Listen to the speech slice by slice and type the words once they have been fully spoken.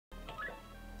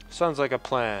Sounds like a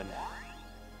plan.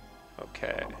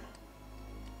 Okay.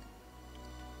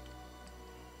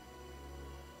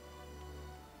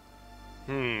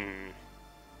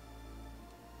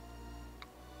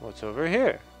 What's over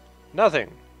here?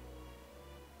 Nothing.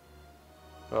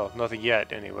 Well, nothing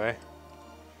yet, anyway.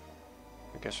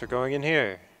 I guess we're going in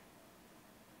here.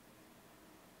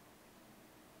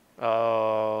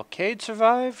 Oh, Cade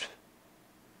survived?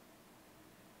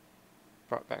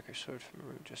 Brought back her sword from a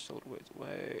room just a little ways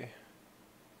away.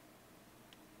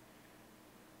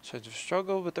 Signs of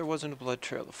struggle, but there wasn't a blood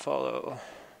trail to follow.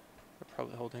 They're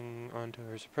probably holding on to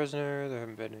her as a prisoner. There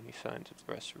haven't been any signs of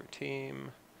the rest of her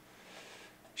team.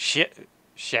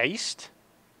 Scheist?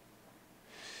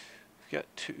 We've got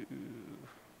to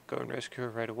go and rescue her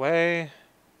right away.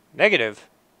 Negative.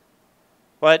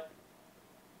 What?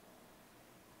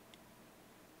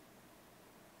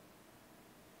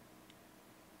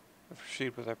 We'll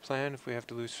proceed with our plan. If we have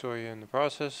to lose Soria in the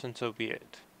process, then so be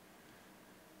it.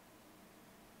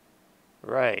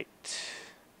 Right.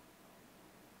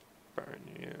 Burn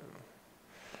you.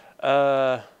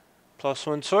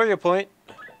 +1 Soria point.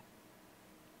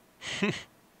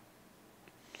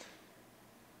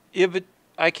 Yeah, but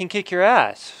I can kick your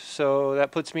ass, so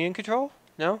that puts me in control?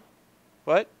 No?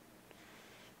 What?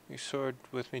 Your sword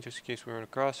with me just in case we run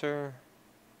across her.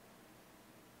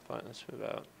 Fine, let's move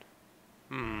out.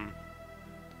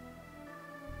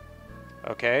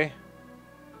 Okay.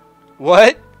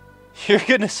 What? You're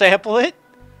gonna sample it?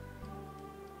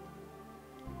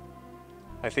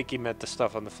 I think he meant the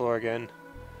stuff on the floor again.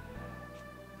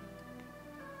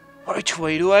 Which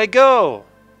way do I go?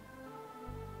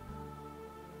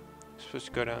 I'm supposed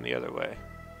to go down the other way.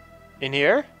 In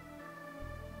here?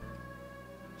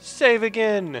 Save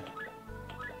again!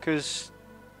 Because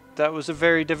that was a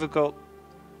very difficult...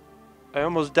 I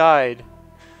almost died.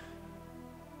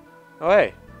 Oh,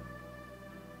 hey.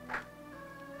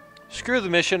 Screw the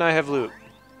mission, I have loot.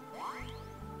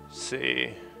 Let's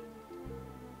see.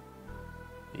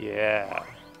 Yeah.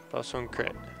 +1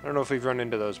 crit. I don't know if we've run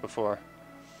into those before.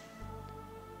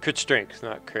 Crit strength,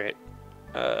 not crit.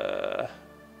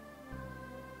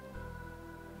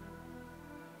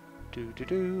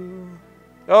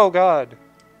 Oh god.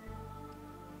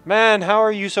 Man, how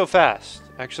are you so fast?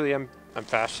 Actually, I'm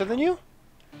faster than you?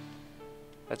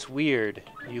 That's weird.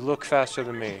 You look faster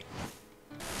than me.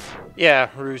 Yeah,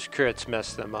 Rouge crits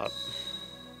messed them up.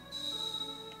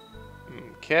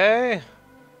 Okay.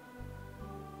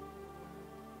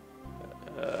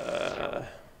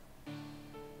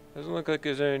 Doesn't look like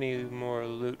there's any more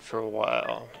loot for a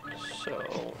while.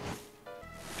 So...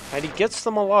 And he gets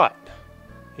them a lot.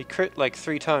 He crit like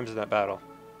 3 times in that battle.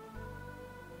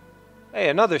 Hey,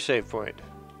 another save point.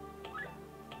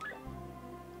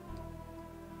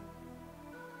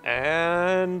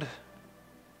 And...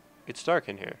 It's dark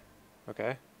in here.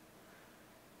 Okay.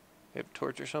 You have a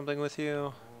torch or something with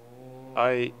you?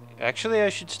 Actually, I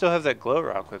should still have that glow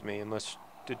rock with me, unless...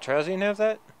 Did Trazian have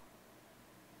that?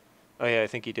 Oh yeah, I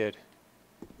think he did.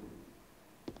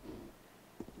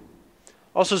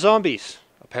 Also zombies,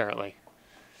 apparently.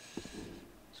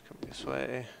 Let's come this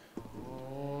way.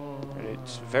 And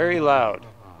it's very loud.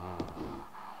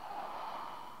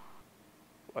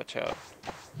 Watch out.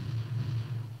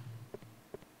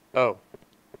 Oh.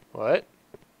 What?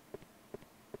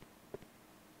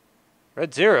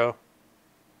 Red 0?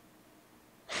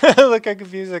 Look how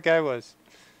confused that guy was.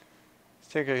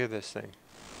 Let's take a look at this thing.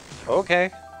 Okay.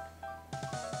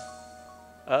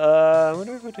 I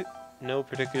wonder if it no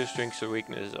particular strengths or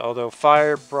weaknesses. Although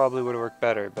fire probably would have worked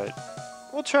better, but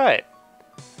we'll try it.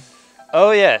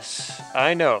 Oh yes,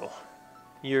 I know.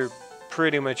 You're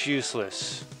pretty much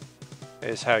useless,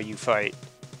 is how you fight.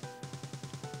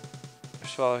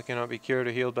 Swallow cannot be cured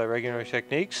or healed by regular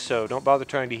techniques, so don't bother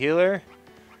trying to heal her.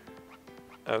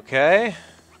 Okay.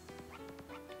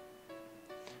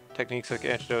 Techniques like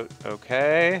antidote,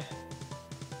 okay.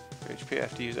 For HP, I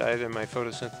have to use either my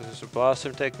photosynthesis or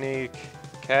blossom technique.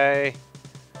 Okay.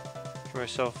 Cure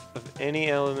myself of any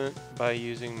element by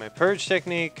using my purge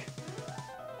technique.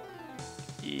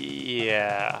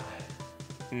 Yeah.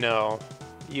 No.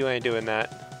 You ain't doing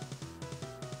that.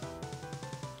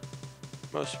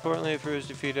 Most importantly, if Ru is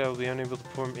defeated, I will be unable to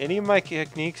perform any of my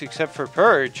techniques except for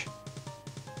purge.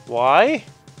 Why?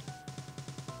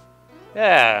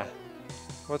 Yeah.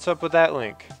 What's up with that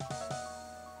link?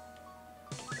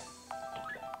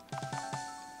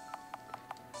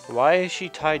 Why is she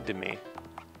tied to me?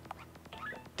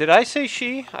 Did I say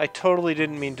she? I totally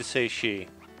didn't mean to say she.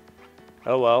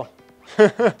 Oh well.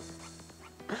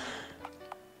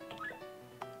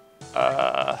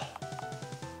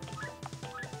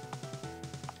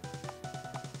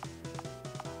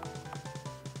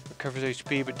 Recovers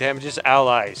HP but damages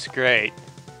allies. Great.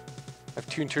 I have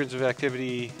 2 turns of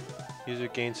activity. User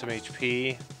gains some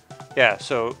HP. Yeah,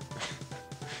 so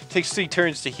takes 3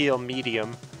 turns to heal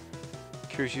medium.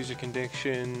 Cures user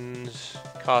conditions.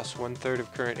 Costs 1/3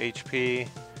 of current HP.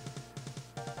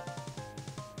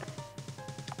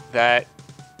 That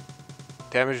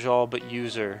damages all but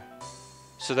user.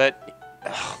 So that...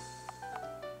 Ugh.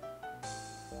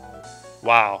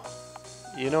 Wow.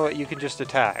 You know what? You can just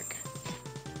attack.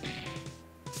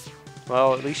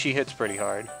 Well, at least she hits pretty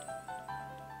hard.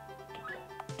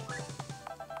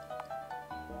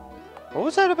 What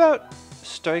was that about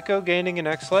Stoico gaining an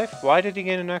X-Life? Why did he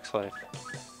gain an X-Life?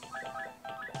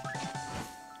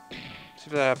 See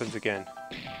if that happens again.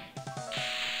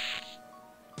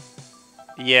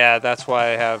 Yeah, that's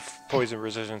why I have poison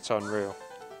resistance on Rue.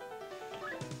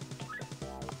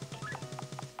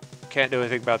 Can't do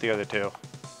anything about the other 2.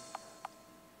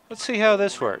 Let's see how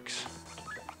this works.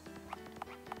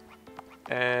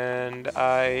 And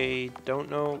I don't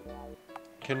know...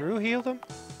 Can Rue heal them?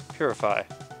 Purify.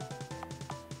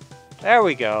 There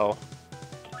we go.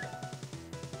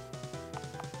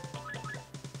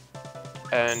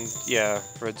 And yeah,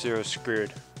 Red Zero's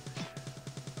screwed.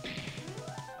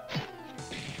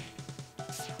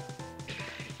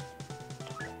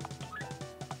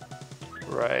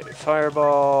 Right,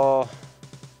 Fireball.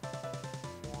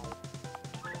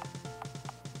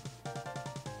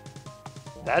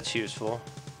 That's useful.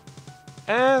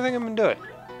 And I think I'm gonna do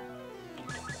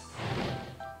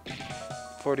it.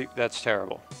 40, that's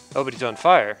terrible. Oh, but he's on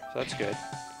fire, so that's good.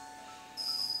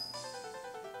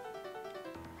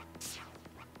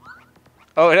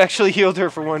 Oh, it actually healed her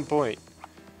for 1 point.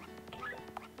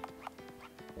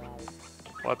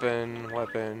 Weapon,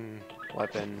 weapon,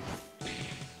 weapon.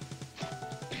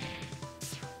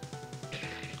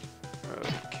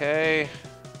 Okay.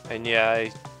 And yeah,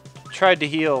 I tried to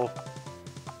heal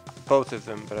both of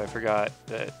them, but I forgot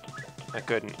that I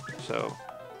couldn't, so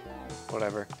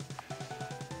whatever.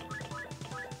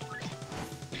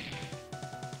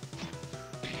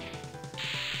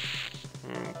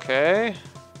 Okay.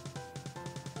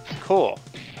 Cool.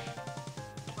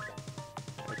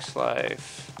 Next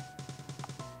life.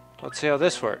 Let's see how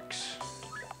this works.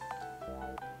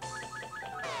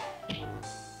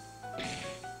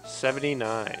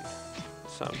 79.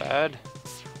 That's not bad.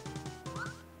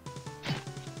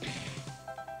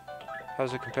 How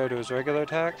does it compare to his regular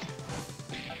attack?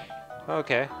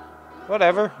 Okay.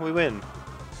 Whatever, we win.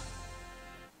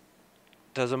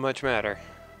 Doesn't much matter.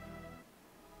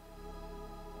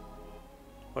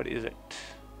 What is it?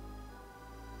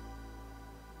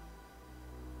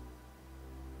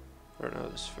 I don't know,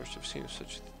 this is the first I've seen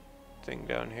such a thing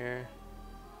down here.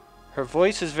 Her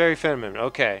voice is very feminine.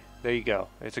 Okay, there you go.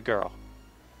 It's a girl.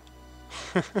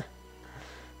 What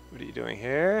are you doing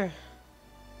here?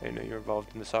 I know you're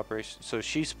involved in this operation. So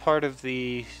she's part of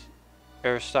the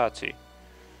Aristazzi.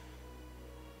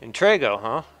 Intrego,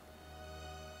 huh?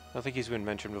 I don't think he's been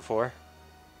mentioned before.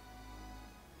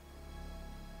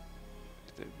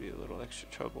 There'd be a little extra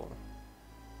trouble.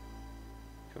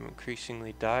 Become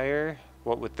increasingly dire.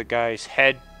 What with the guy's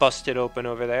head busted open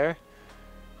over there?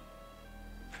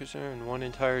 Prisoner and 1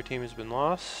 entire team has been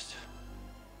lost.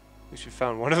 We should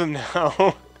found one of them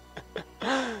now.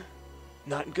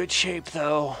 Not in good shape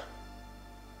though.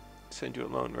 Send you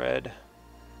alone, Red.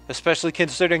 Especially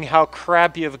considering how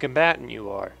crappy of a combatant you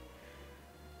are.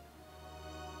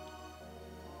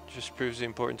 Just proves the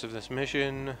importance of this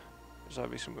mission. There's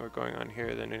obviously more going on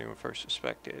here than anyone first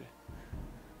suspected.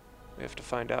 We have to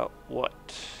find out what.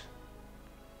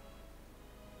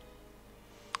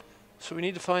 So we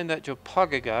need to find that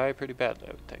Jopaga guy pretty badly,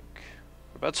 I would think.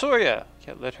 What about Soria?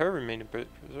 Can't let her remain a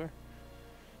prisoner.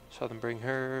 Saw them bring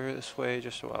her this way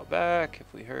just a while back.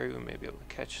 If we hurry, we may be able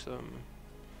to catch them.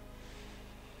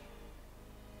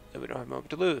 Then we don't have a moment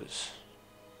to lose.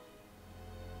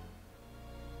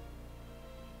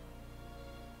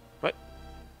 What?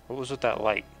 What was with that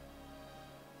light?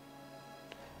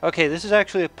 Okay, this is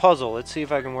actually a puzzle. Let's see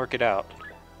if I can work it out.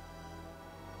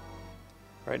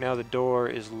 Right now the door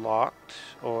is locked,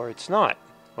 or it's not.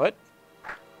 What?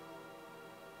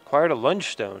 Acquired a lunge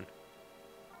stone.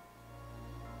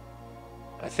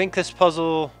 I think this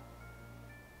puzzle...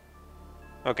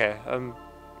 Okay,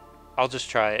 I'll just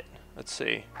try it. Let's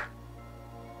see.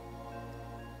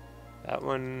 That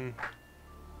one...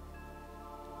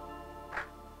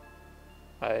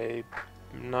 I'm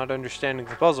not understanding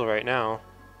the puzzle right now.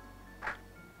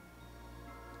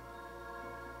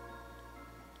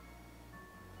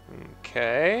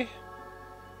 Okay.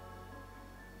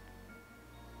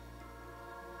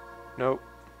 Nope.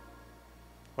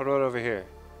 What about over here?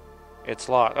 It's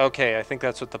locked. Okay, I think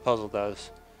that's what the puzzle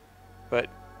does. But...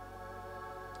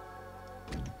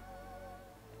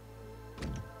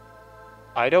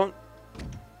 I don't...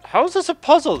 How is this a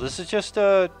puzzle? This is just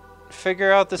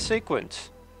figure out the sequence.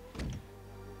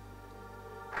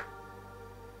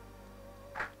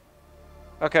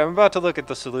 Okay, I'm about to look at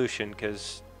the solution,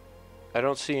 because I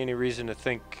don't see any reason to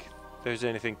think there's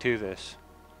anything to this.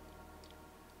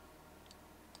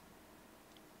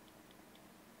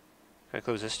 Can I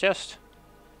close this chest?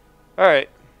 Alright.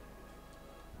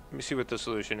 Let me see what the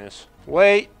solution is.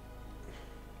 Wait!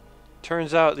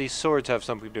 Turns out these swords have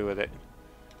something to do with it.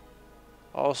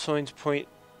 All signs point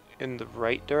in the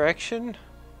right direction?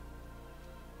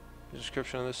 The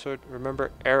description on this sword.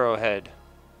 Remember arrowhead.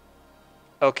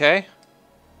 Okay.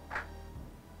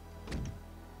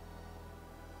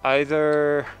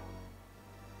 Either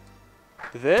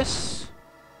this?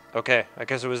 Okay, I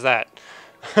guess it was that.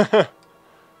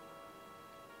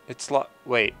 It's locked.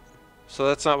 Wait. So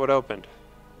that's not what opened.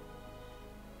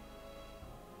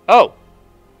 Oh!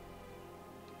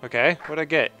 Okay, what'd I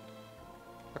get?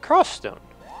 A crossstone.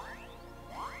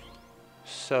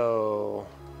 So...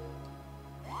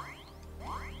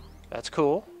 That's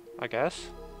cool, I guess.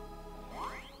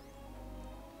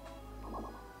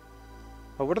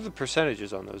 Oh, what are the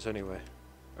percentages on those anyway?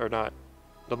 Or not?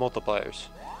 The multipliers.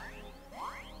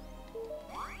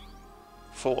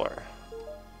 4.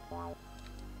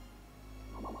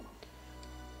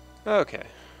 Okay.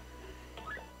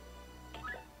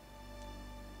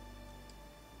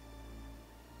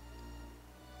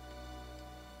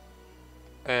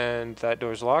 And that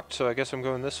door's locked, so I guess I'm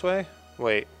going this way?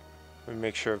 Wait. Let me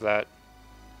make sure of that.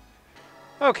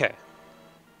 Okay.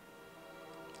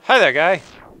 Hi there, guy.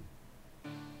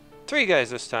 3 guys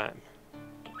this time.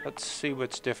 Let's see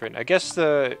what's different. I guess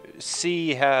the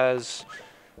C has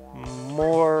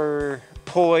more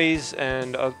poise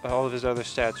and all of his other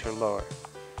stats are lower.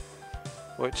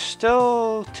 Which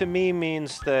still, to me,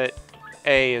 means that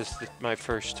A is my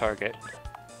first target.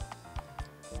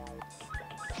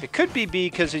 It could be B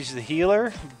because he's the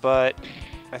healer, but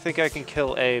I think I can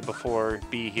kill A before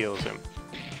B heals him.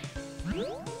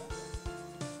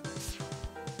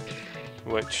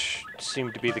 Which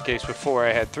seemed to be the case before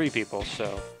I had 3 people,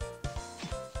 so...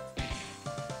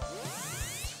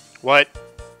 What?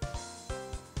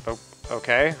 Oh,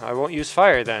 okay, I won't use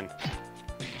fire then.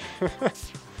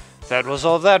 That will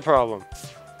solve that problem.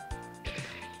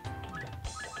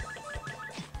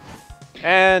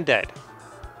 And dead.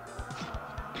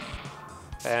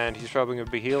 And he's probably going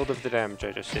to be healed of the damage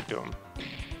I just did to him.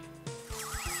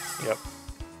 Yep.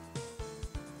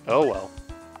 Oh well.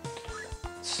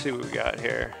 Let's see what we got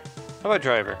here. How about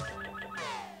driver?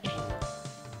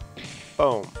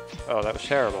 Boom. Oh, that was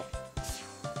terrible.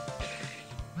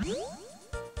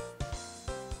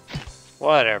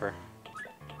 Whatever.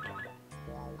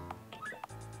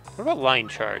 What about line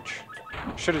charge?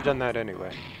 Should have done that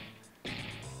anyway.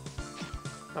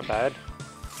 Not bad.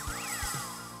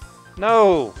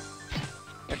 No!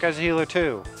 That guy's a healer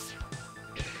too.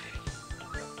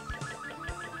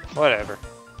 Whatever.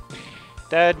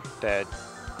 Dead, dead.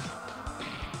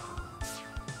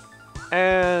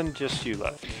 And just you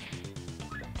left.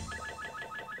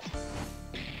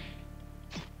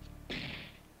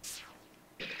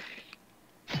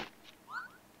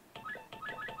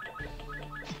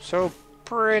 So,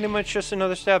 pretty much just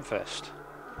another stab fest.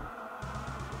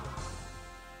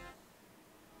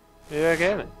 Yeah,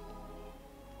 again.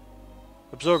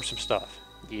 Absorb some stuff.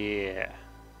 Yeah.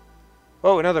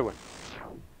 Oh, another one.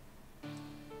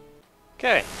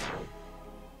 Okay.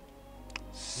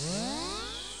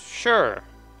 Sure.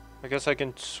 I guess I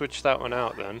can switch that one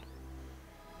out then.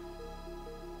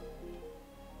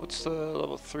 What's the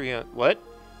level 3 on? What?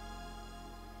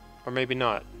 Or maybe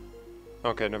not.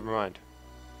 Okay, never mind.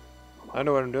 I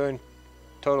know what I'm doing.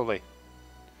 Totally.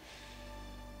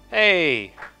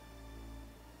 Hey!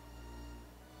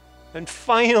 And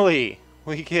finally,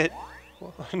 we get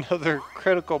another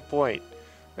critical point.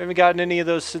 We haven't gotten any of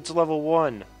those since level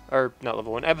 1. Or, not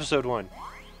level 1, episode 1.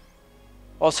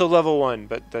 Also level 1,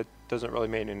 but that doesn't really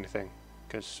mean anything,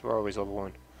 because we're always level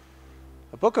 1.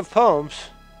 A book of poems.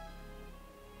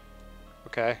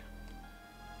 Okay.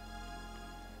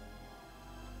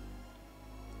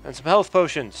 And some health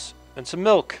potions. And some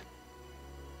milk.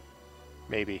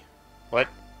 Maybe. What?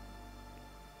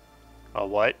 A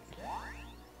what?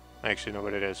 I actually know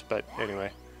what it is, but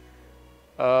anyway.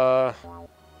 I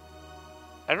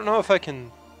don't know if I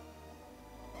can...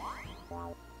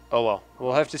 Oh well.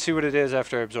 We'll have to see what it is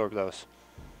after I absorb those.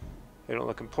 They don't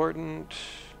look important.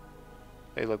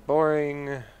 They look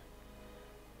boring.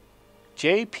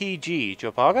 JPG.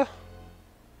 Jopaga?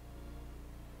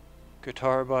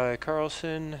 Guitar by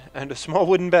Carlson, and a small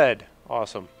wooden bed.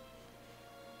 Awesome.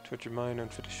 Tortured mind,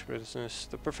 unfinished business,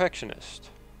 the perfectionist.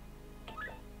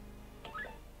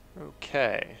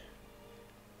 Okay.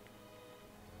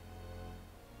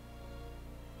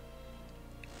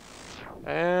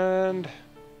 And...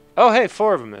 oh, hey,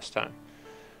 4 of them this time.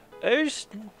 There's...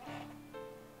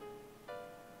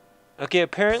 okay,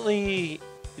 apparently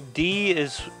D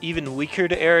is even weaker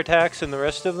to air attacks than the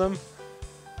rest of them.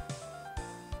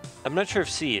 I'm not sure if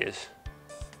C is.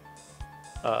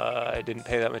 I didn't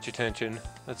pay that much attention.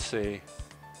 Let's see.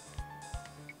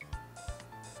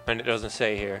 And it doesn't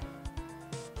say here.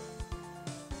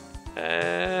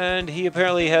 And he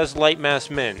apparently has light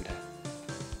mass mend.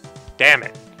 Damn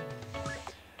it.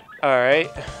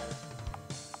 Alright.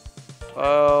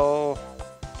 Well...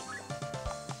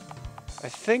 I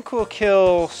think we'll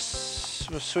kill...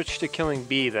 we'll switch to killing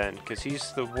B then, because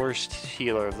he's the worst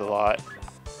healer of the lot.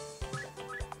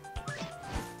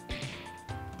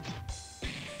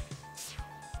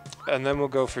 And then we'll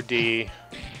go for D.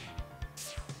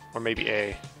 Or maybe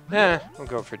A. Nah, we'll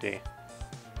go for D.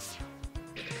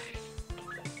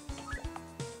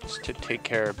 Just to take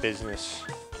care of business.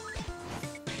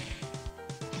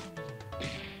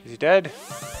 Is he dead?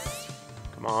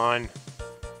 Come on.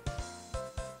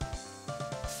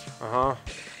 Uh-huh.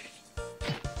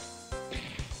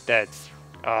 Dead.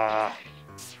 Ah.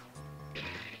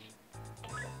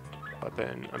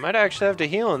 Weapon. I might actually have to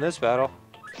heal in this battle.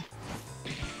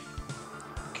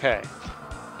 Okay.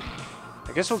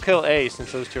 I guess we'll kill A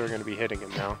since those two are going to be hitting him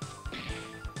now.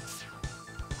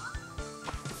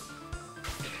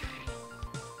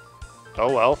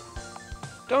 Oh well.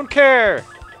 Don't care!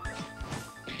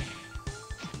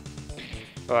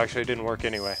 Oh, actually it didn't work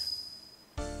anyway.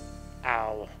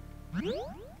 Ow.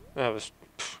 That was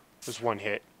one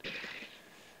hit.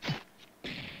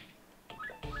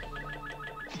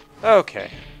 Okay.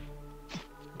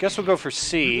 Guess we'll go for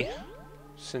C.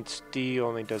 Since D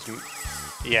only does...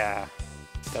 yeah,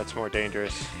 that's more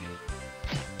dangerous.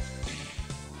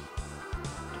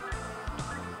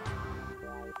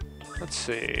 Let's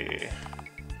see...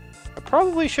 I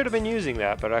probably should have been using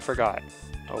that, but I forgot.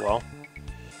 Oh well.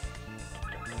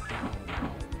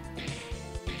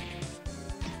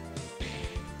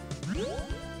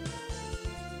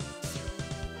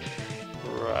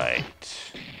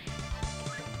 Right.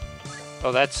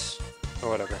 Oh, that's... oh,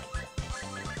 whatever.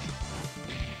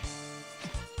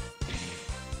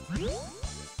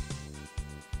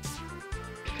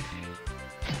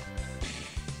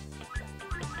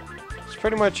 It's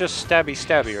pretty much just stabby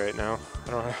stabby right now.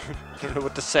 I don't know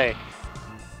what to say.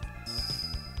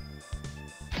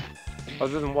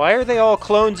 Other than, why are they all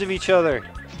clones of each other?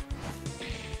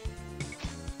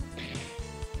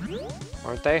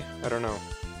 Aren't they? I don't know.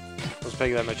 I wasn't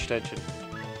paying that much attention.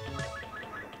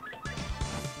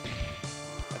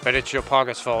 I bet it's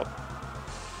Yopaga's fault.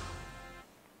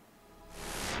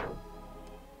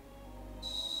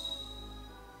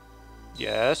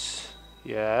 Yes.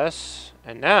 Yes.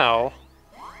 And now,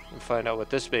 we'll find out what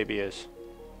this baby is.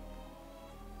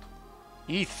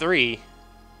 E3.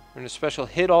 And a special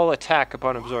hit all attack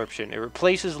upon absorption. It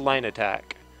replaces line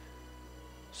attack.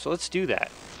 So let's do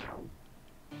that.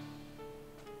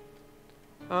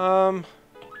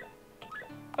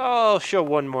 I'll show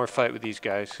one more fight with these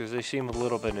guys because they seem a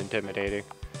little bit intimidating.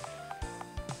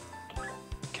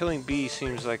 Killing B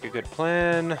seems like a good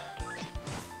plan.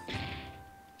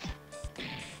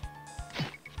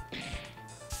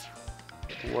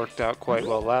 Worked out quite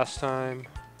well last time.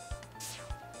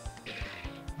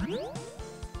 Oh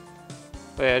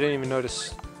yeah, I didn't even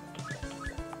notice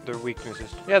their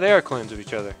weaknesses. Yeah, they are clones of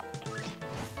each other.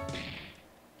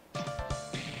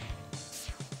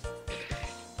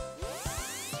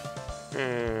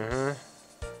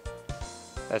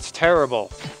 That's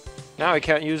terrible. Now I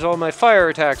can't use all my fire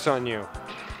attacks on you.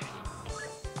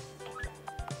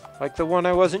 Like the one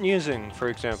I wasn't using, for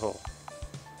example.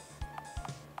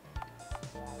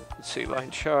 Let's see, line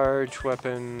charge,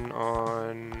 weapon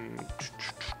on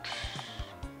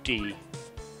D,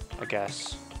 I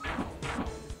guess.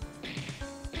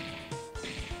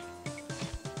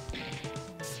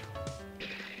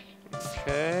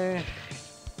 Okay.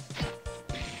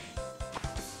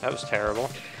 That was terrible.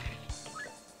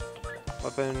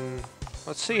 Weapon...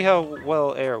 let's see how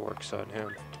well air works on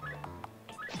him.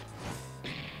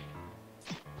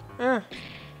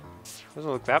 Doesn't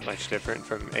look that much different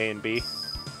from A and B.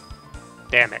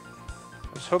 Damn it.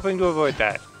 I was hoping to avoid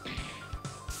that.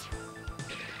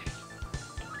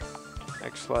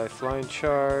 X life line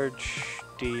charge.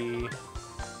 D.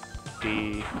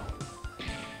 D.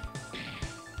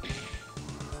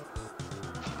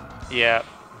 Yeah.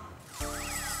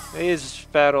 These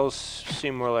battles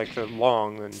seem more like they're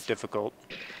long than difficult.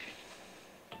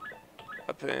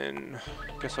 Up in...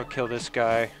 Guess I'll kill this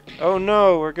guy. Oh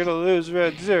no, we're gonna lose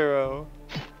Red Zero.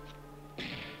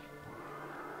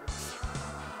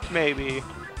 Maybe.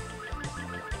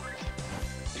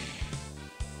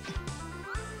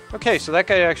 Okay, so that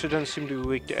guy actually doesn't seem to be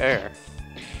weak to air.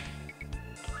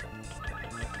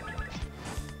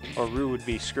 Or Rue would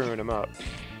be screwing him up.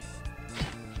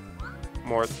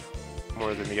 More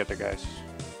than the other guys.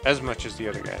 As much as the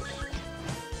other guys.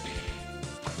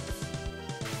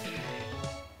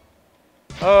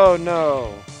 Oh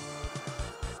no!